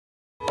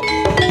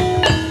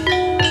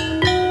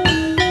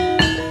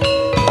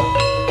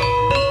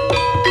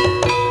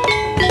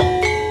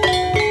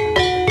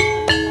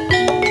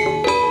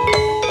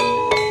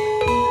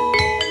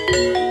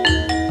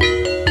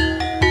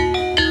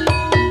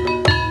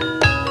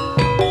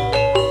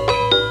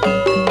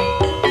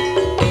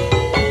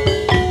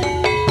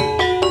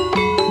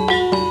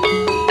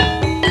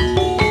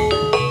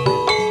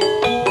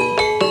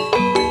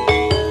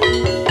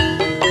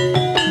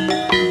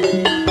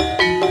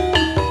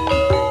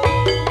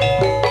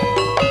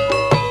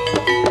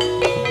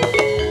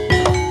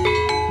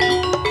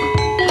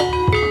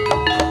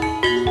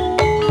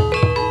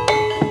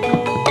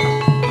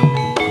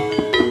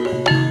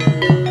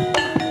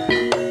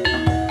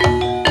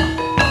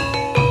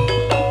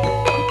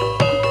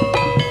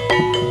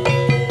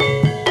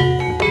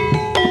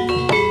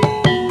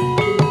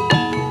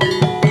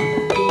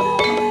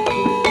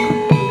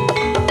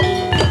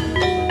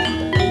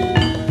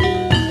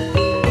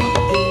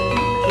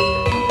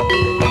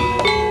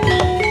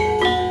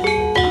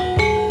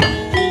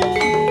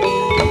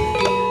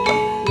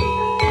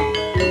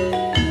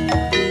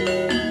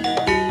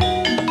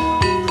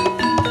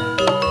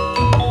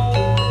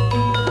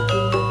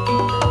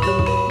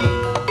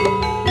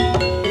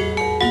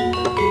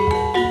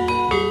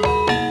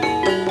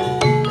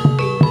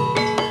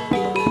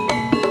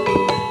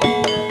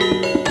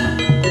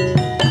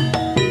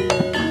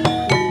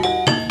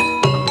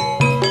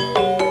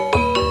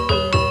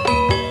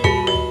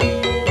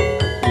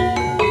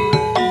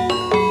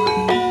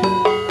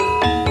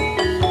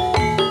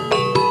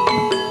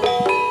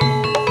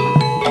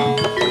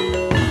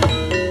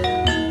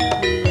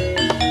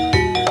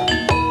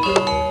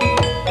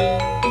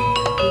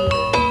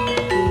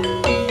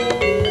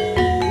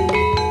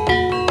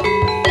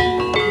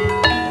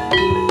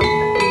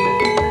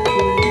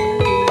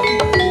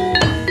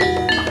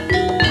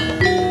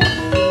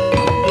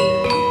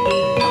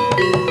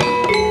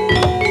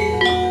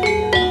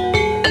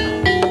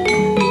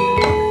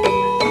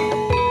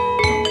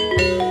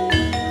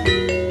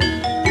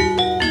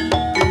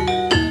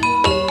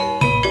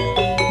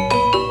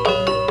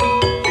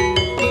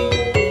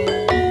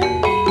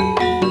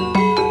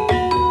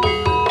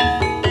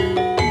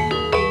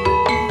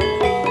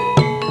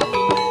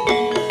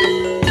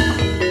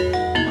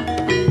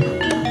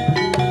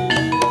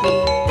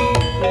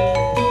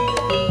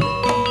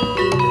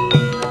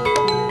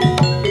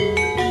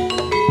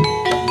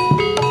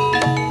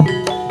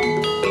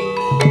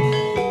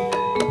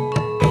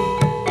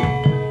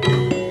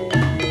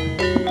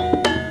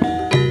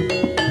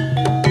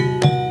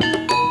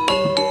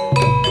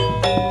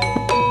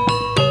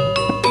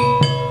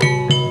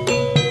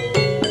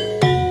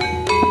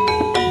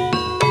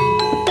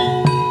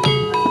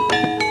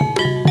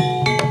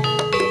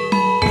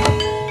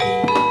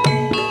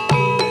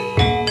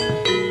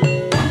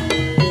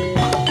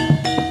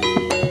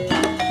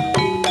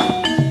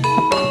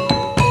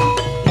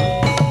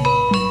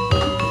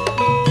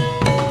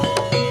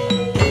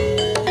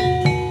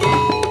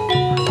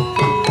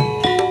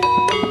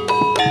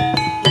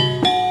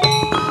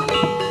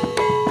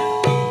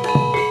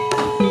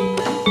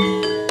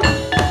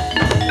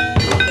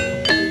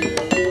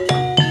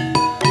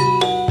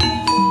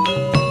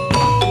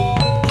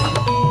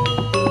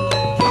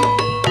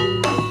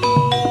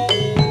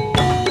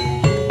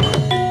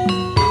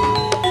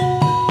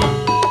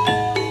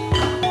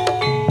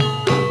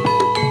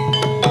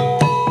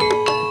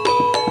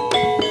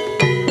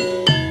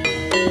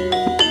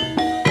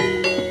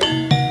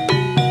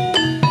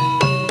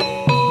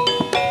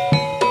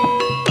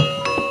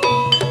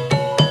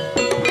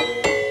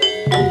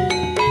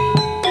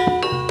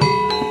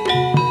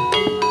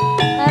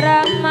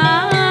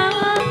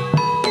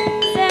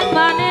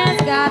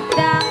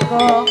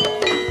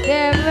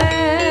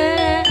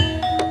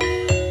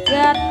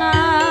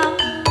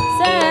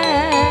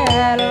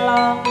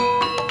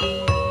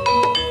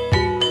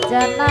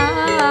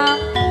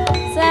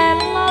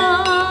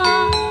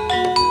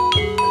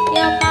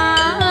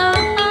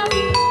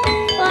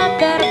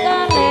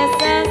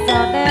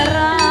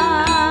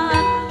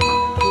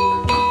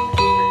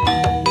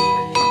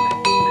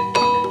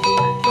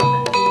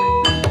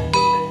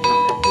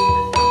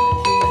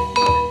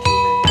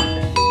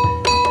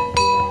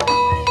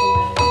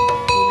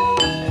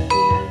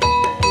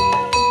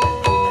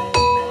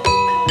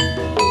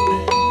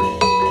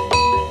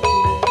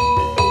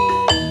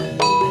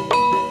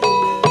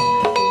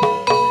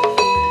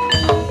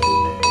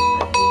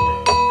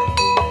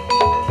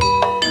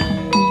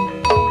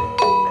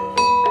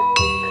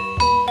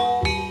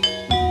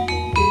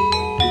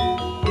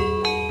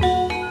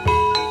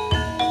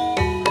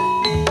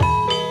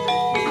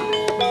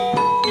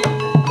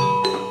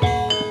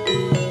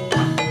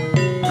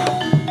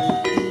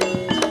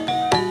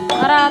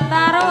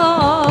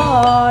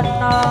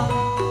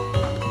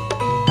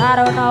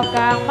Taruna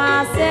kang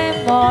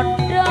masih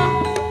muda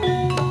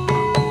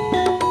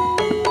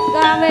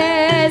gawe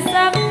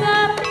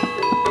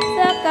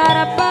sekar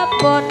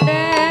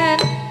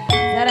peponden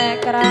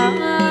serek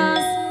rasna.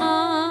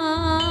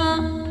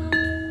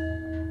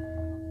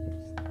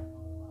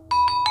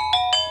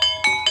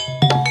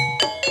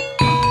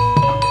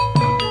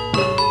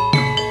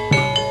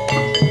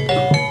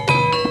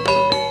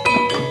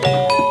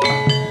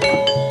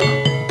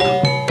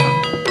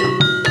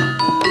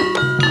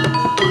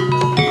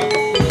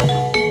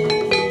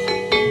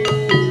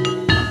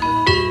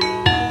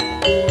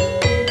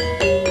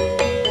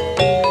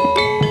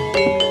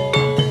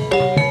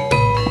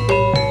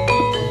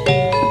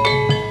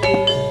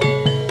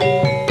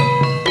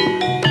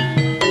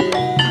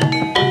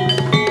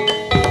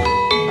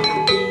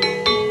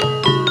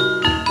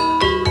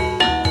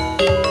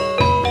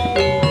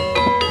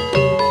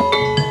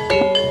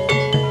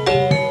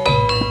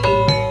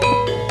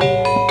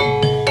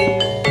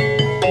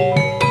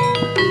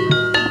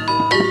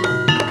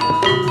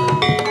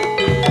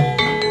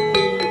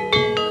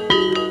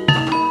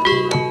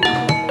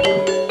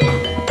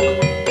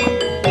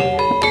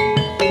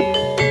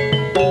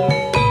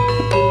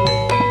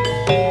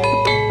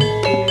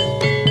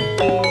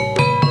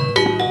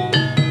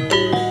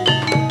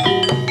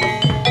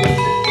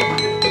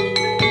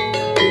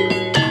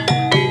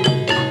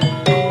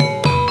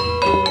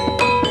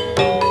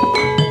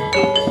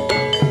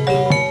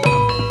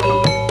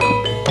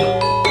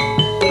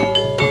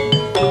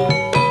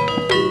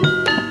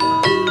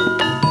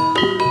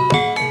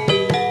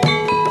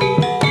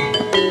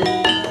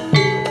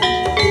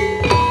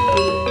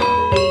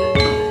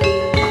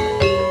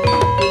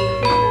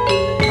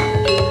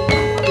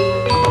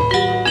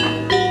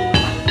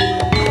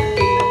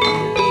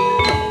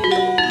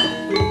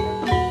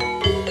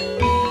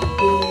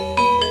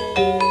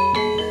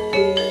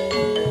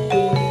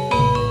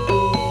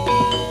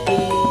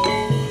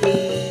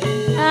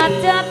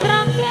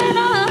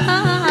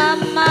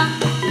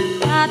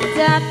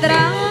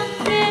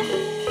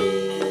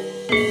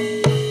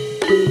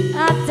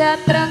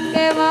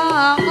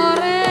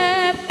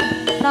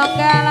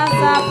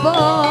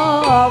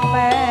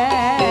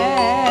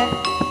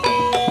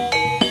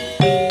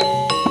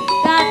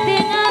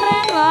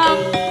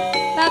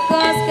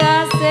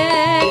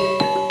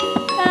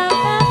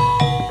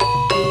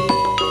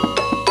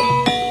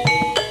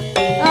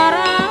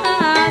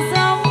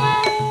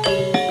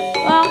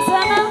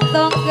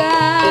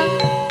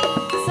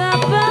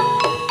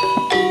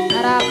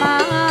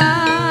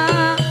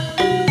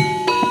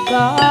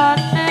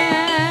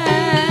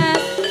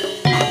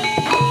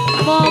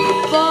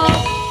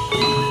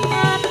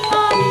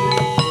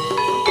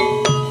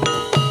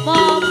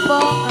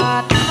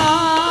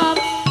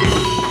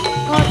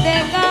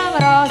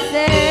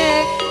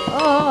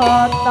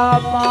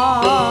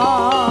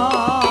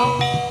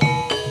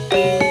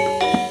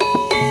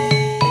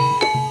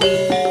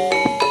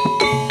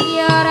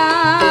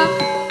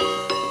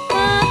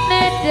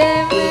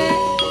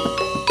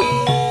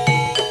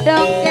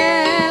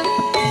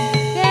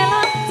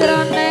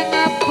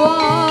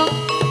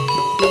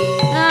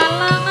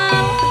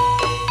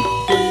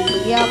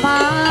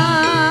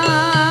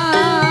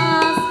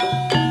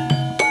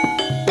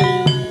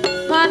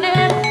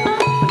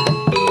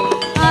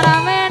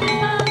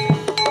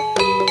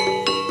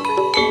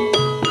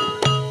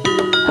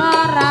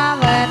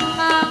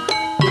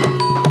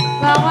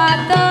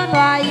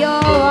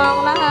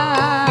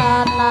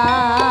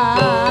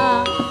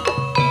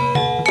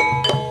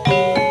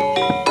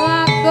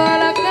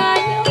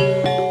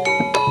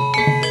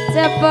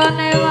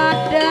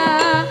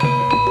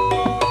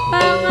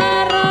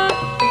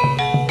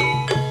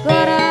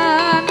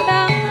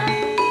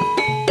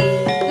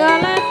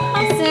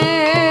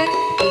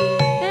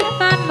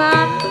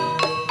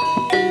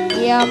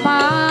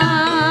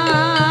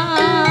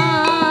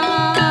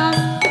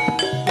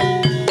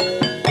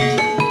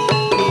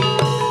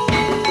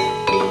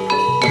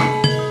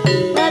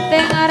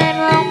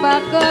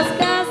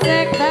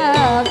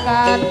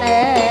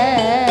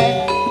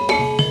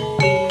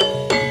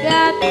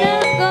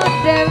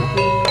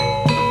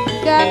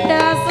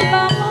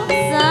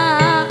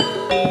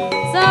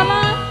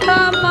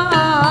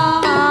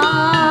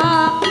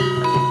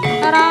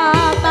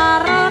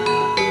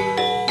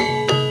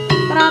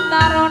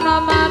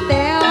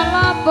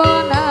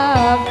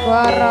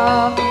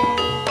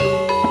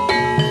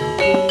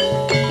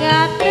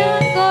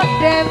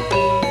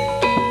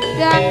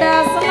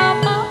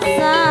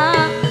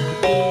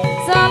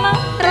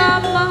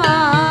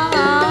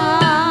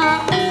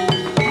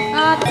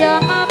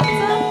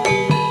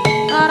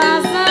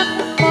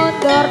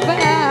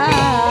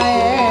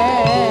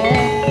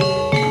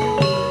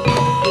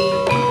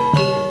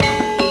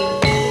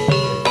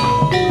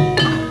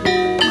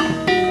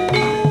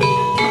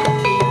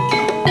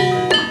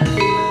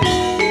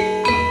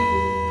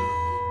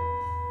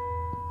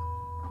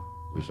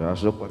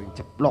 Masuk paling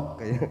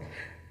ceplok kayak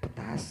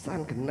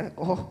petasan kena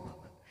kok.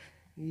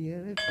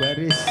 Iya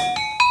baris.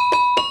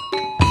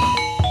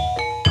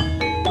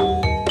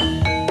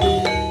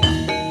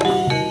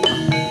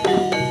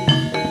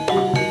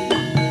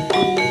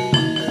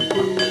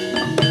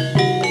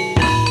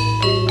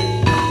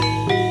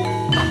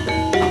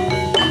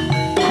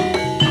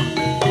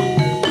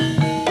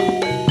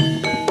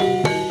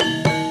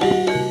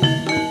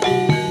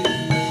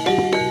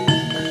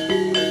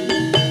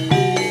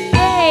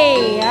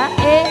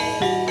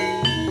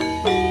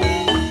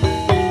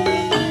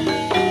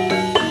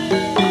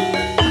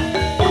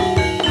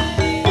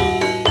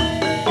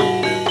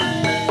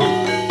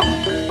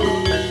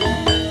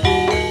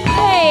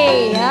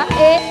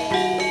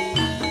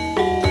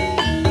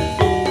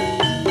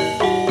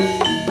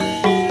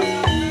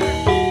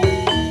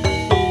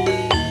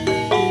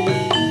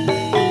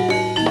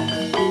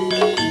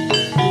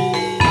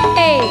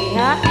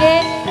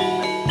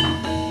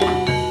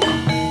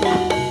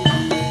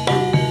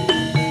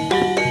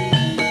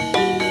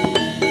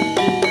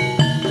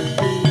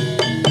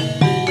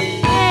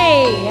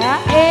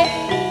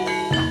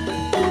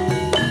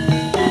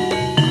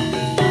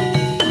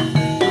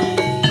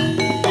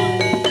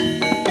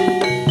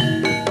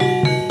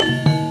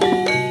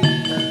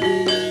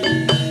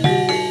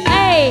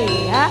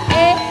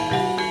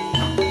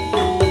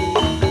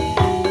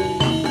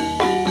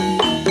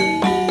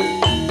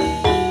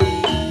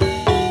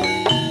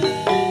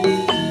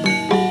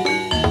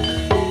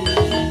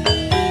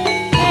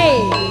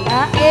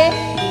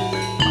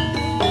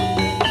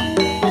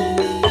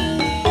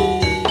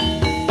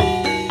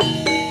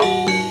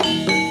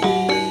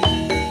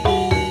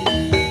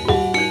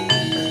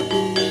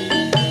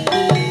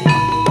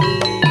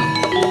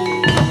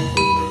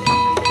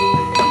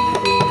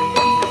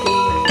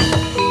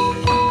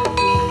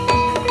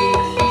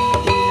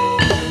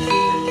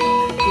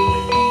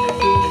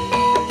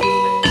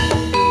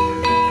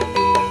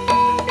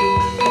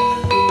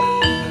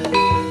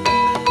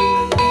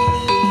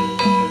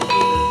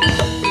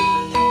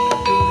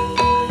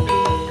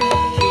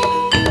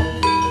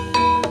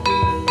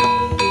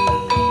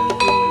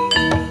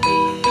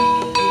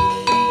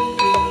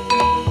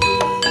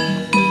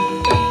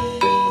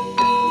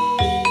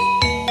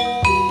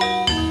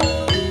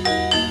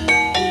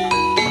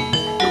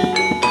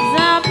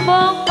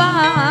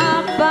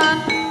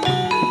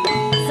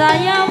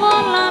 saya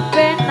wulan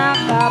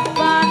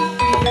benakapan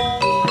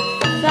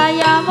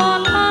saya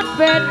wulan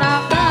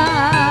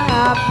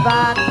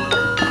benakapan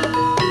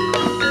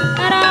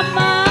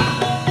rama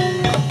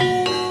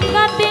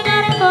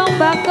katingan kong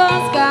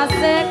bagus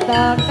kasih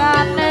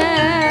tekane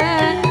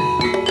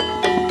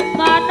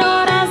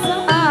manora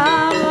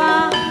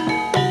sawa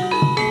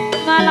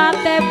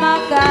malate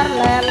magar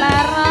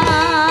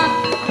leleran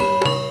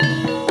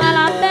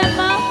malate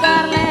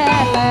magar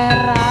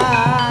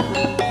leleran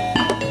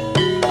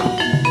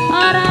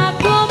ora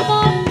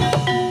kumu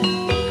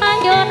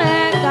ayo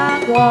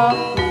nekanggo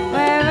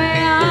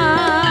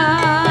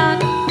wewean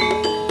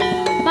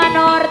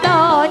manor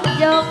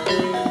tonjong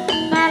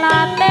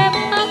malate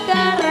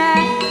magar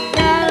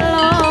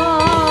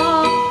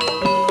delong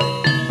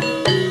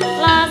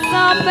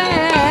laso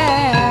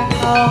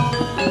bengong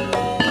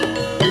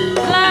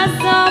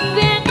laso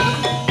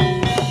bengong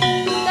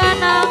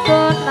kana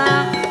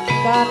kunang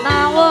kana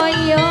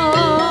woyo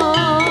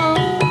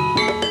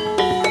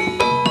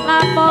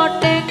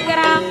lampoding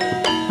kerang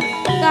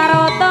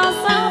karo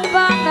tosa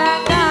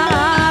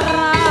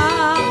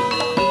pandakarang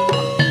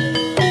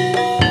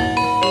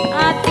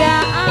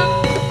ajaan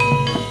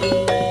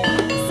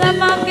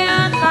sebagai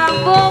anak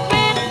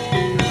bumin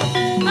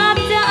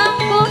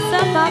ajaanku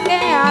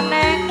sebagai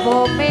anak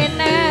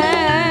bumine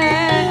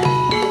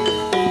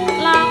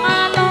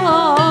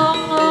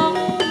langalong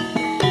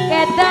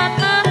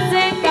kedanan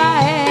sing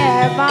kae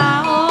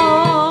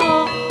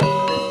mau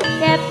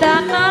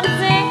kedanan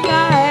sing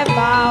kae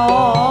mau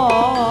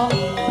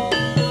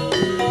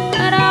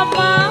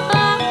rama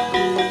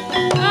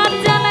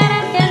aja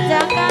leren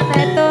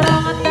kenjakane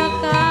turung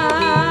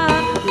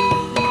tekan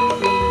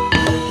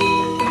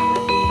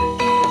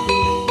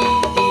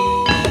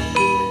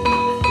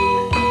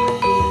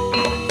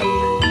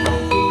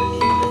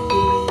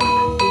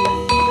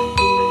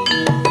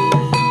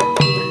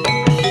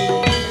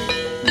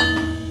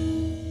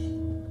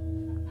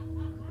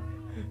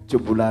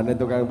jebulane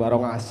tukang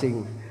barong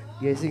asing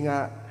ya sing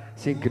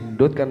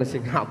gendut kan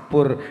sing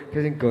ngapur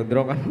sing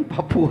gondrong kan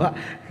Papua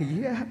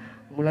iya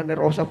mulane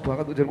rosa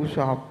banget ujarku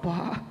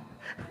siapa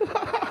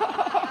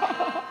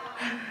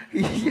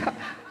iya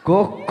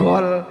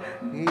gogol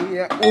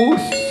iya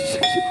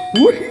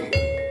wih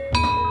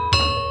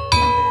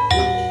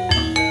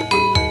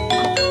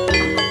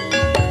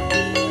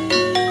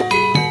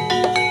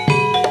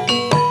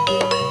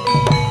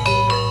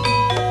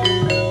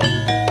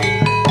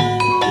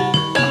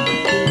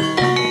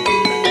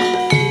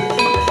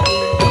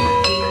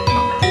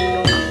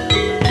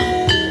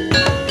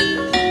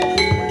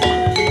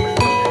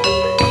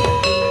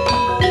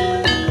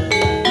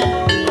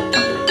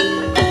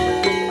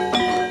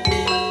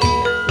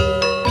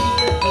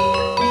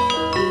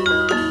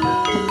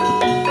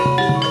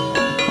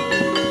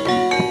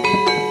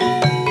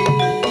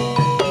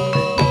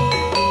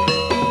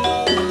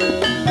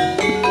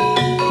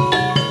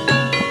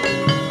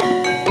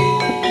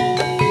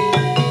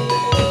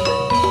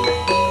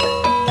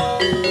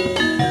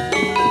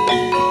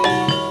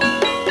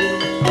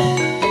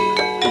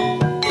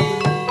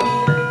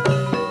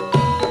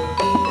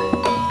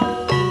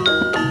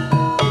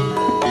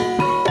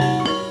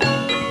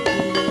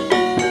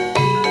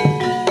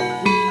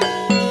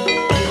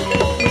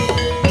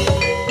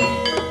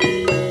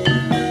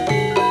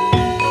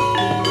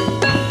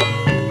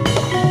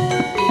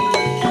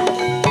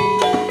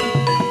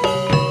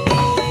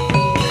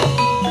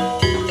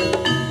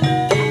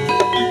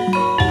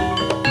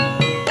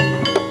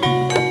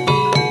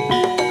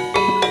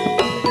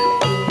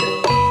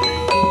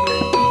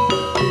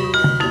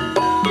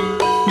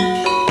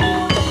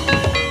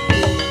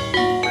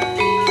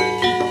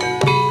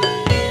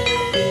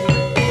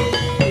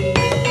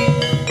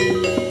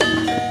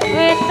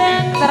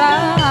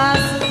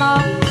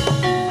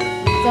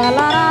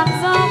jalaran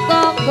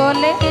saka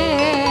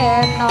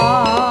goleno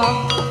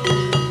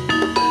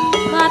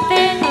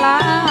mati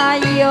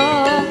nglayu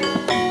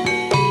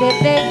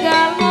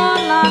ditinggal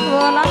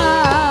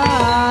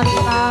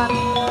wolan-wolanan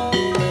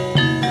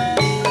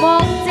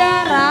mung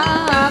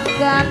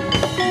jarakan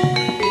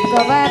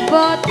kowe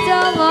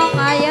bocah wong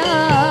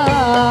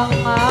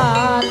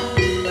ayengan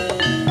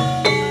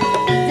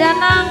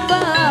jenang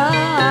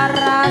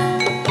beras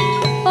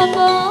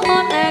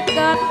umune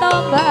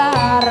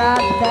ketombar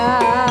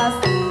das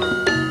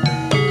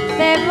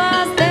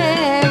tewas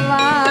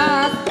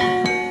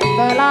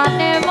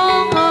belane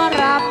mung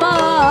ora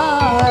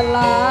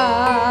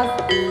belas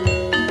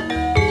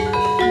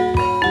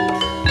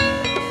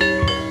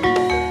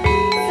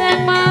sing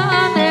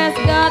manis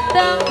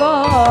ketenggo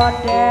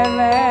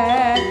dhewe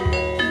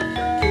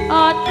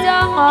aja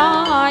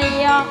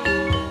ngoyo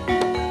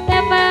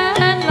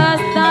temen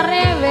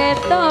lestari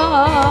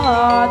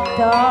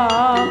wetodo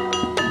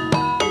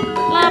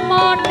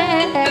lamone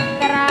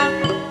kerang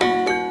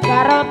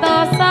karo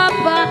dosa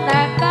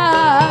bendekarang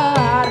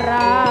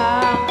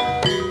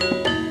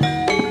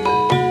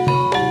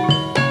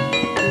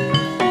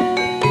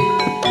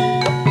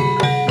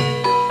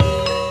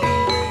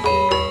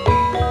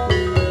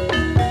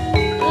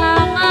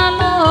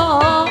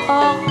langalong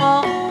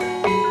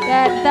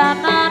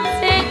kedanan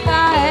sing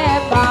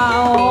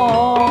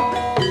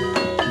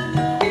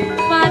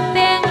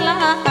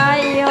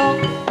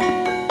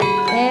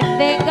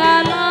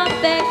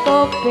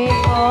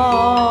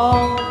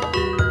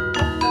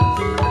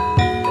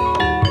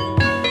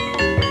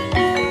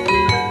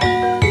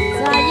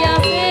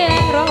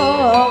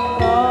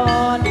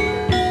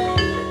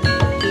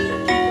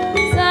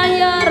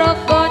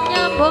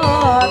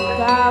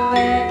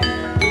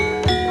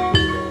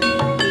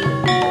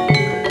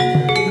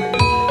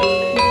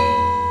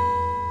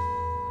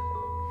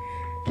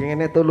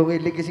enek tulung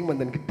ilik sing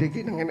mboten gedhe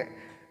iki nang enek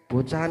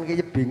bocahan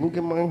ki bingung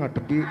ki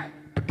menghadapi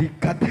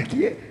bedikat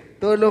iki.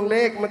 Tolong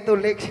Lik, metu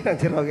Lik sing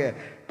jero ki.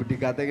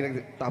 Bedikate ki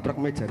tabrak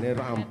mejane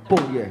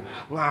rampung ki.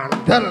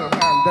 Ngandel.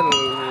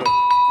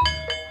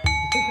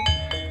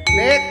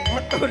 Lik,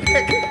 metu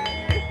Lik.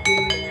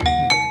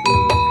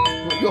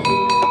 Yo,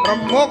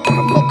 remuk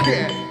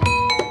ki.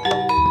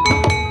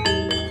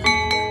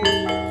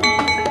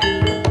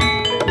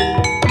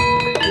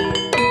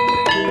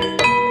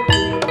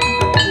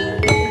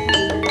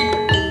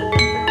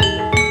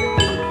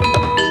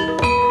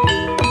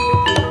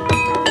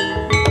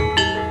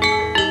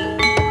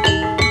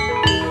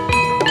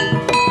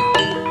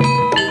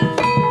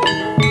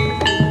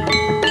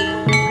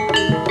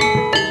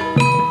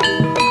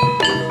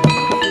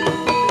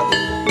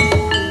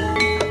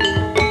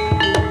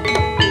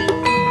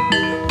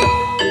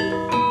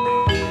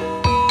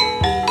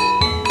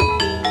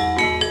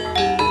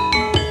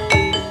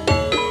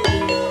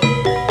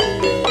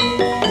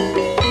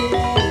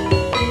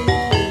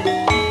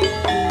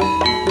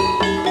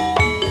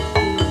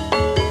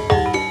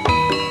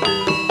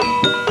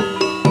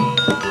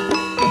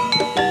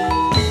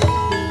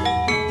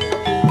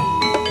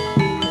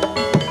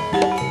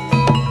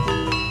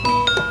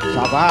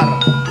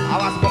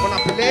 Awas pokoknya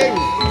beling.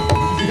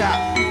 Tidak,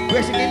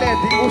 gue sikile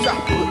diusah.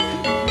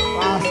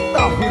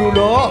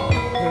 Astagfirullah.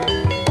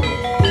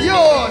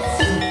 Yos,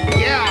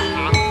 ya,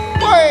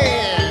 woi,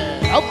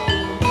 up,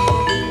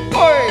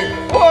 woi.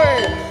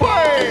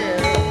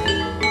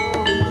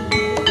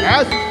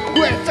 Es,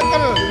 gue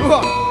cekel,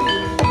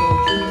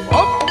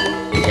 up,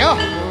 ya,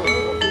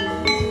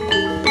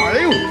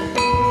 ayo,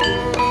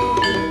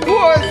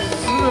 bos,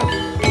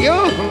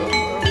 ya,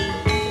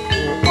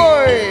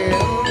 woi.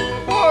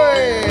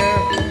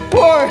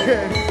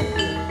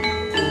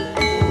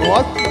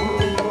 What?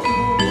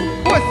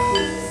 Wes.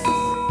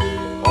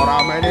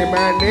 Ora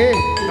meni-meni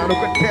karo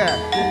gede.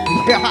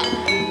 Ya.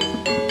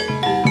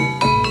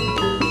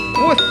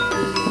 Wes.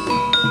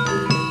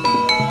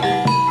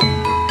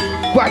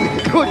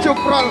 Banyak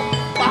cuprol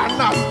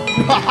panas.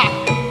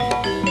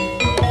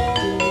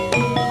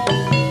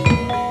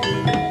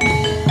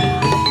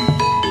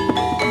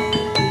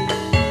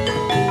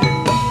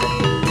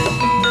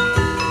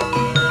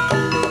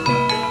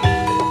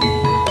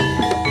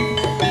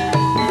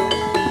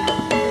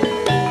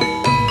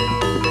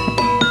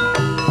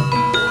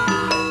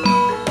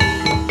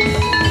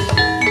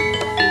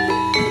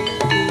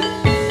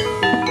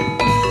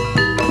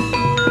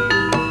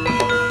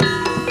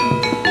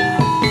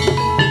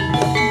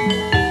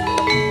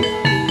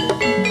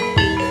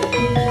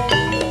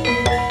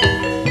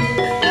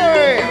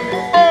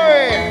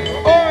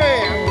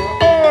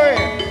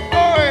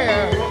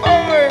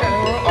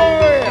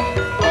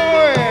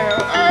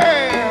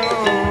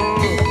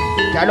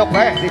 Dijaluk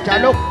bae,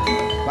 dijaluk.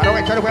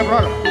 Barongan jaluk bae,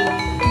 Bro.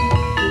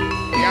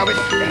 Ya wis.